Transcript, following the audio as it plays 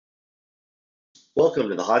Welcome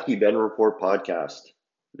to the Hockey Ben Report podcast.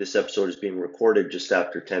 This episode is being recorded just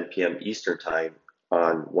after 10 p.m. Eastern Time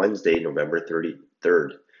on Wednesday, November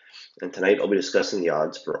 33rd. And tonight I'll be discussing the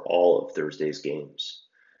odds for all of Thursday's games.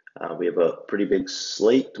 We have a pretty big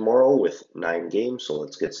slate tomorrow with 9 games, so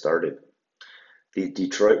let's get started. The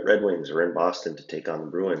Detroit Red Wings are in Boston to take on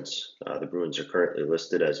the Bruins. The Bruins are currently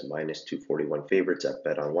listed as minus 241 favorites at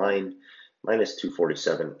BetOnline, minus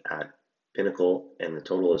 247 at Pinnacle, and the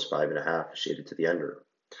total is 5.5, shaded to the under.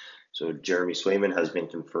 So Jeremy Swayman has been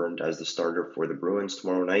confirmed as the starter for the Bruins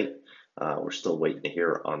tomorrow night. We're still waiting to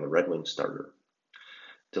hear on the Red Wings starter.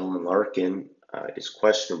 Dylan Larkin is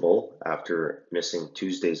questionable after missing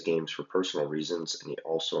Tuesday's games for personal reasons, and he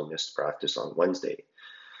also missed practice on Wednesday.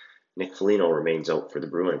 Nick Foligno remains out for the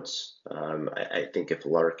Bruins. I think if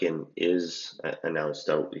Larkin is announced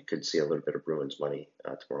out, we could see a little bit of Bruins money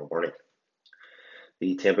tomorrow morning.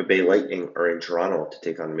 The Tampa Bay Lightning are in Toronto to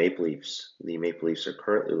take on the Maple Leafs. The Maple Leafs are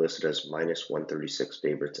currently listed as minus 136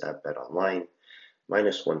 favorites at BetOnline,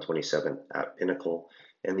 minus 127 at Pinnacle,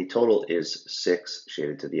 and the total is 6,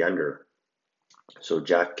 shaded to the under. So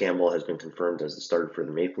Jack Campbell has been confirmed as the starter for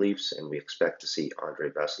the Maple Leafs, and we expect to see Andrei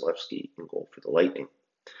Vasilevsky in goal for the Lightning.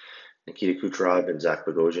 Nikita Kucherov and Zach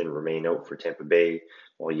Bogosian remain out for Tampa Bay,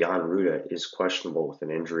 while Jan Ruda is questionable with an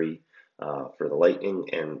injury for the Lightning,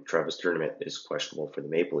 and Travis Tournament is questionable for the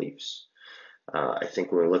Maple Leafs. I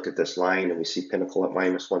think when we look at this line and we see Pinnacle at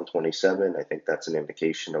minus 127, I think that's an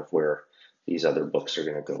indication of where these other books are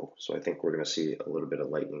going to go. So I think we're going to see a little bit of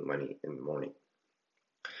Lightning money in the morning.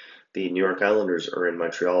 The New York Islanders are in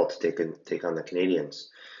Montreal to take on the Canadiens.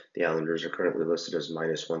 The Islanders are currently listed as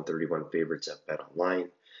minus 131 favorites at BetOnline,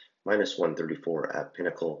 minus 134 at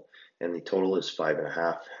Pinnacle, and the total is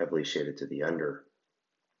 5.5, heavily shaded to the under.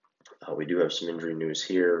 We do have some injury news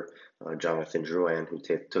here. Jonathan Drouin, who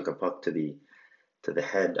took a puck to the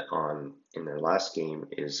head in their last game,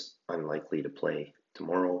 is unlikely to play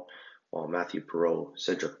tomorrow, while Matthew Perreault,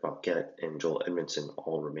 Cedric Paquette, and Joel Edmondson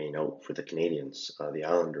all remain out for the Canadiens. The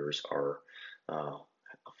Islanders are a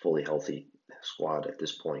fully healthy squad at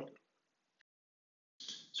this point.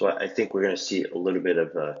 So I think we're going to see a little bit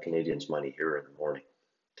of Canadiens money here in the morning.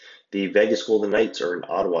 The Vegas Golden Knights are in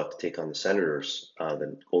Ottawa to take on the Senators.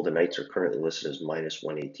 The Golden Knights are currently listed as minus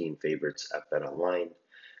 118 favorites at BetOnline,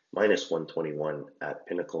 minus 121 at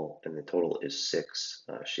Pinnacle, and the total is 6,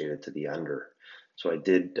 shaded to the under. So I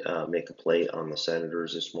did make a play on the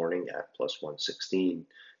Senators this morning at plus 116,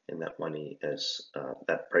 and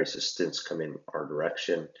that price has since come in our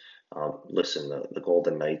direction. Listen, the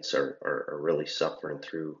Golden Knights are really suffering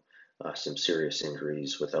through some serious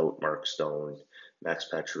injuries without Mark Stone, Max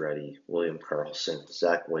Pacioretty, William Karlsson,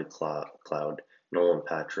 Zach Whitecloud, Nolan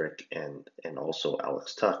Patrick, and also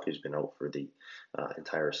Alex Tuch, who's been out for the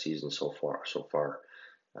entire season so far.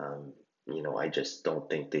 I just don't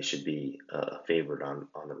think they should be favored on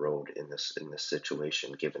the road in this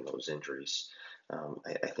situation, given those injuries.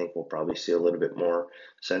 I think we'll probably see a little bit more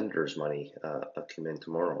Senators money come in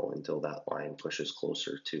tomorrow until that line pushes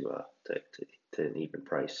closer to an even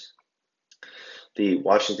price. The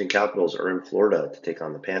Washington Capitals are in Florida to take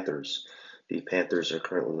on the Panthers. The Panthers are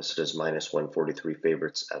currently listed as minus 143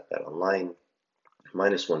 favorites at BetOnline,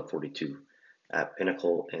 minus 142 at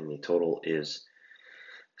Pinnacle, and the total is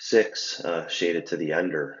 6, shaded to the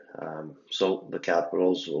under. So the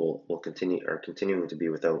Capitals are continuing to be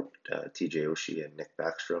without TJ Oshie and Nick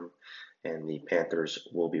Backstrom, and the Panthers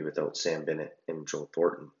will be without Sam Bennett and Joe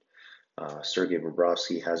Thornton. Sergei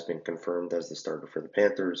Bobrovsky has been confirmed as the starter for the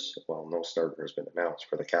Panthers, while no starter has been announced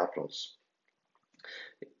for the Capitals.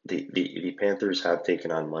 The Panthers have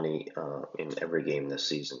taken on money in every game this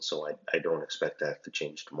season, so I don't expect that to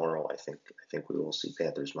change tomorrow. I think we will see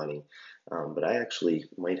Panthers money, but I actually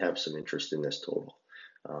might have some interest in this total.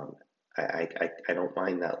 I don't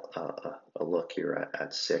mind that a look here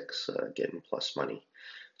at 6, getting plus money,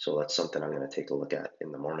 so that's something I'm going to take a look at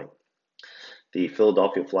in the morning. The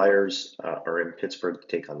Philadelphia Flyers are in Pittsburgh to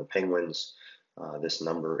take on the Penguins. This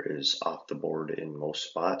number is off the board in most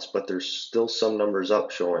spots, but there's still some numbers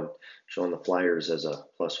up showing the Flyers as a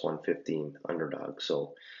plus 115 underdog.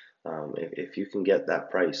 So if you can get that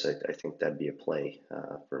price, I think that'd be a play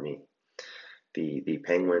for me. The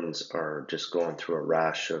Penguins are just going through a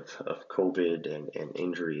rash of COVID and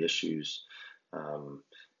injury issues.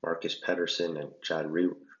 Marcus Pettersson and Chad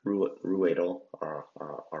Ruhwedel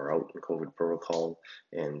are out in COVID protocol,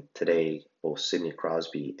 and today both Sidney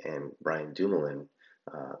Crosby and Brian Dumoulin,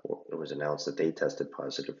 it was announced that they tested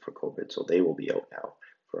positive for COVID, so they will be out now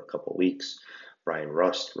for a couple of weeks. Brian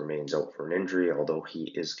Rust remains out for an injury, although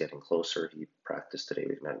he is getting closer. He practiced today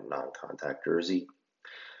with a non-contact jersey.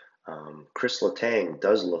 Chris Letang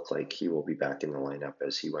does look like he will be back in the lineup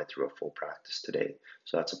as he went through a full practice today.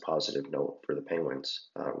 So that's a positive note for the Penguins.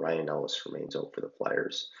 Ryan Ellis remains out for the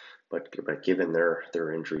Flyers. But given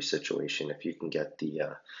their injury situation, if you can get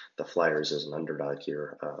the Flyers as an underdog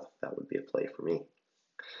here, that would be a play for me.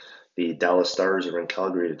 The Dallas Stars are in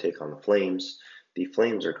Calgary to take on the Flames. The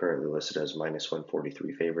Flames are currently listed as minus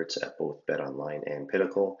 143 favorites at both BetOnline and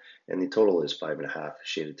Pinnacle, and the total is 5.5,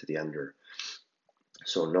 shaded to the under.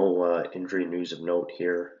 So no injury news of note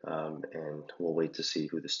here, and we'll wait to see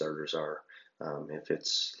who the starters are. If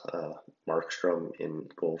it's Markstrom in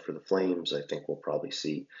goal for the Flames, I think we'll probably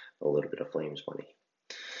see a little bit of Flames money.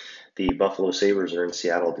 The Buffalo Sabres are in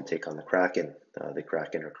Seattle to take on the Kraken. The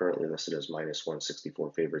Kraken are currently listed as minus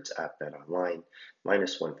 164 favorites at BetOnline,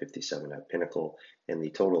 minus 157 at Pinnacle, and the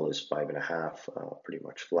total is 5.5, pretty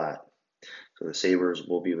much flat. So the Sabres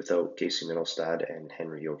will be without Casey Mittelstadt and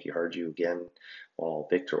Henry Jokiharju again, while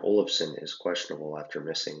Victor Olofsson is questionable after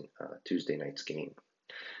missing Tuesday night's game.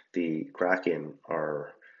 The Kraken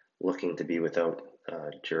are looking to be without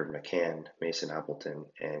Jared McCann, Mason Appleton,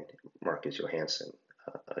 and Marcus Johansson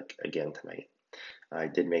again tonight. I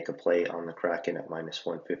did make a play on the Kraken at minus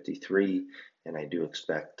 153, and I do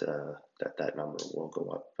expect that number will go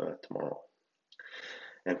up tomorrow.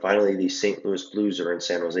 And finally, the St. Louis Blues are in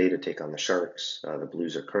San Jose to take on the Sharks. The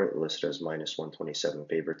Blues are currently listed as minus 127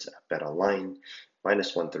 favorites at BetOnline,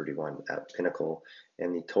 minus 131 at Pinnacle,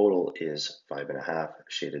 and the total is 5.5,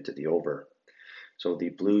 shaded to the over. So the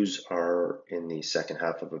Blues are in the second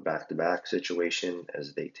half of a back-to-back situation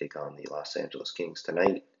as they take on the Los Angeles Kings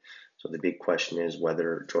tonight. So the big question is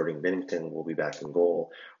whether Jordan Binnington will be back in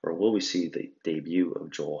goal, or will we see the debut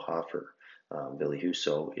of Joel Hofer? Billy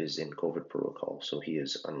Husso is in COVID protocol, so he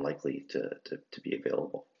is unlikely to be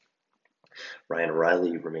available. Ryan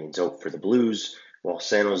O'Reilly remains out for the Blues, while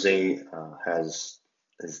San Jose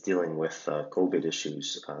is dealing with COVID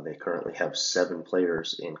issues. They currently have 7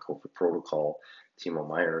 players in COVID protocol: Timo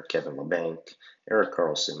Meier, Kevin Labanc, Erik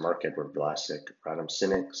Karlsson, Marc-Edouard Vlasic, Radim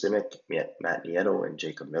Simek, Matt Nieto, and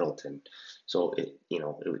Jacob Middleton. So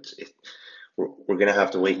we're going to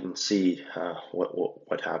have to wait and see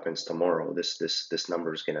what happens tomorrow. This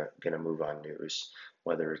number is going to move on news,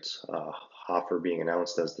 whether it's Hofer being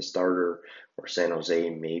announced as the starter or San Jose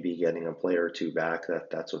maybe getting a player or two back.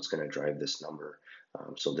 That's what's going to drive this number.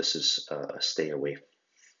 So this is a stay away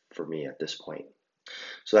for me at this point.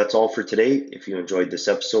 So that's all for today. If you enjoyed this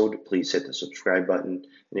episode, please hit the subscribe button,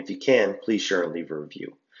 and if you can, please share and leave a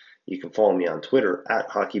review. You can follow me on Twitter at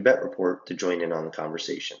HockeyBetReport to join in on the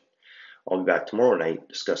conversation. I'll be back tomorrow night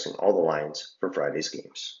discussing all the lines for Friday's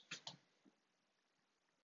games.